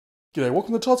G'day,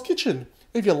 welcome to Todd's Kitchen.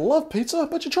 If you love pizza,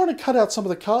 but you're trying to cut out some of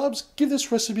the carbs, give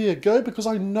this recipe a go because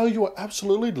I know you will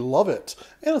absolutely love it.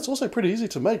 And it's also pretty easy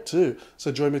to make too.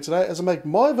 So join me today as I make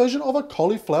my version of a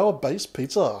cauliflower-based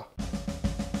pizza.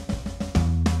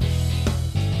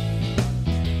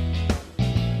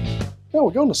 Now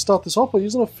we're going to start this off by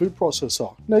using a food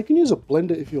processor. Now you can use a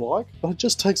blender if you like, but it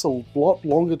just takes a lot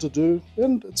longer to do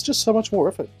and it's just so much more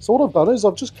effort. So what I've done is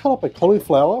I've just cut up a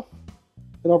cauliflower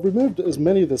and I've removed as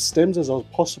many of the stems as I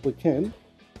possibly can.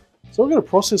 So I'm going to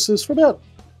process this for about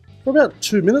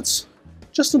 2 minutes,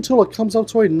 just until it comes up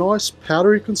to a nice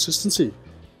powdery consistency.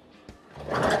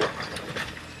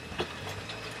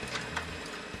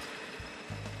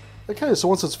 Okay, so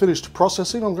once it's finished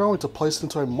processing, I'm going to place it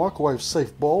into a microwave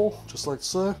safe bowl, just like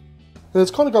so. And it's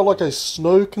kind of got like a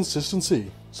snow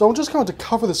consistency. So I'm just going to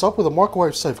cover this up with a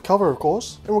microwave safe cover, of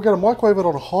course, and we're going to microwave it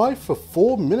on high for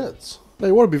 4 minutes. Now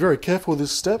you want to be very careful with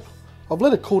this step. I've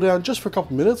let it cool down just for a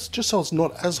couple of minutes, just so it's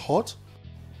not as hot.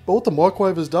 But what the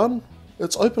microwave has done,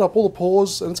 it's opened up all the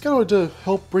pores and it's going to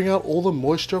help bring out all the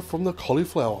moisture from the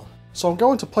cauliflower. So I'm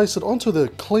going to place it onto the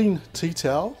clean tea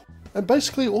towel, and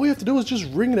basically all you have to do is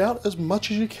just wring it out as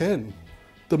much as you can.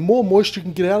 The more moisture you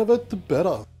can get out of it, the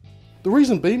better. The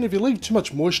reason being, if you leave too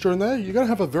much moisture in there, you're going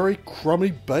to have a very crummy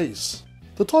base.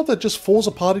 The type that just falls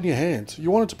apart in your hand.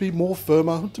 You want it to be more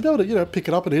firmer, to be able to, pick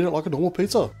it up and eat it like a normal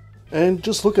pizza. And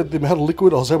just look at the amount of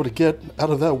liquid I was able to get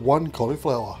out of that one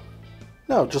cauliflower.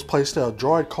 Now I've just placed our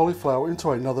dried cauliflower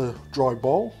into another dry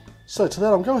bowl. So to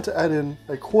that I'm going to add in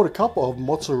a 1/4 cup of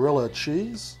mozzarella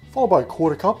cheese, followed by a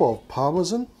 1/4 cup of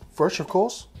Parmesan, fresh of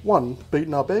course, 1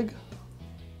 beaten up egg,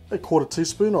 a 1/4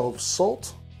 teaspoon of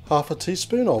salt, 1/2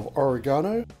 teaspoon of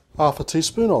oregano, 1/2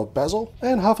 teaspoon of basil,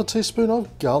 and 1/2 teaspoon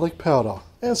of garlic powder.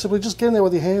 And simply just get in there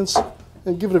with your hands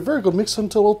and give it a very good mix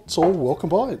until it's all well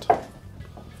combined.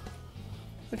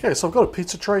 Okay, so I've got a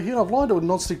pizza tray here and I've lined it with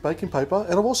non-stick baking paper,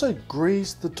 and I've also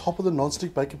greased the top of the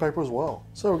non-stick baking paper as well.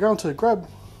 So we're going to grab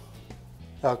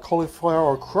our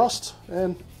cauliflower crust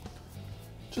and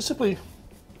just simply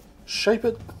shape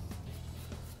it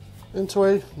into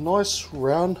a nice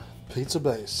round pizza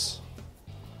base.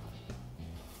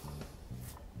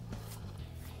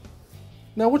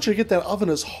 Now I want you to get that oven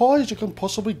as high as you can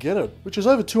possibly get it, which is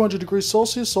over 200 degrees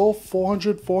Celsius or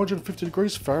 450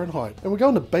 degrees Fahrenheit. And we're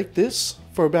going to bake this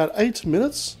for about 8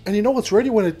 minutes, and you know it's ready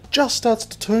when it just starts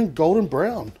to turn golden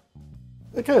brown.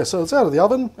 Okay, so it's out of the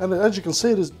oven, and as you can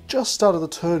see it has just started to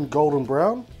turn golden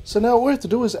brown. So now all we have to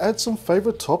do is add some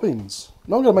favourite toppings.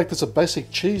 Now I'm going to make this a basic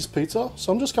cheese pizza,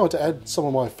 so I'm just going to add some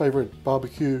of my favourite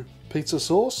barbecue pizza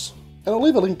sauce. And I'll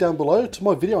leave a link down below to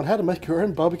my video on how to make your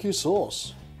own barbecue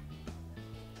sauce.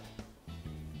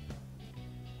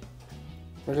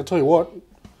 I can tell you what,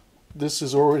 this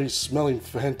is already smelling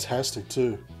fantastic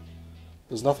too.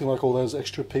 There's nothing like all those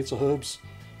extra pizza herbs.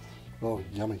 Oh,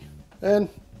 yummy. And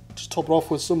just top it off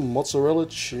with some mozzarella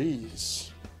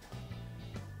cheese.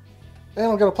 And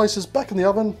I'm going to place this back in the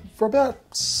oven for about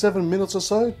 7 minutes or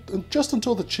so, and just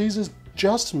until the cheese is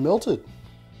just melted.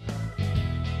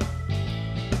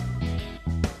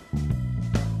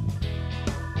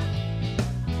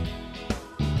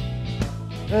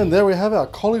 And there we have our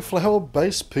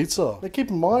cauliflower-based pizza. Now keep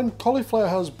in mind, cauliflower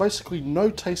has basically no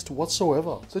taste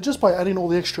whatsoever. So just by adding all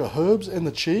the extra herbs and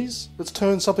the cheese, it's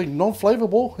turned something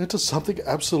non-flavorable into something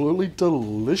absolutely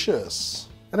delicious.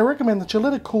 And I recommend that you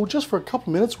let it cool just for a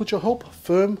couple minutes, which will help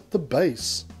firm the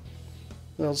base.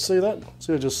 Now see that?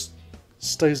 See, it just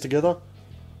stays together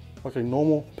like a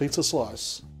normal pizza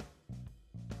slice.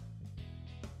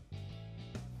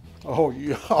 Oh,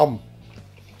 yum!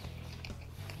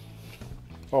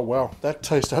 Oh wow, that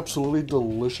tastes absolutely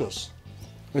delicious.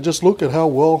 And just look at how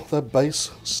well that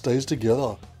base stays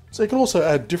together. So you can also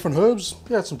add different herbs.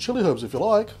 You add some chili herbs if you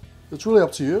like. It's really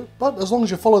up to you. But as long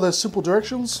as you follow those simple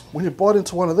directions, when you bite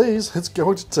into one of these, it's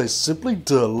going to taste simply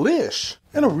delish.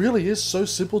 And it really is so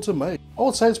simple to make. I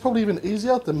would say it's probably even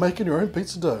easier than making your own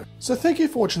pizza dough. So thank you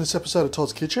for watching this episode of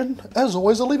Todd's Kitchen. As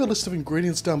always, I'll leave a list of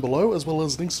ingredients down below, as well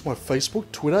as links to my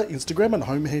Facebook, Twitter, Instagram, and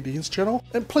Home Handy Hints channel.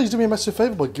 And please do me a massive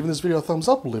favour by giving this video a thumbs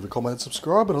up, leave a comment and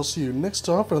subscribe, and I'll see you next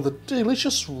time for another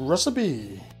delicious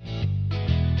recipe.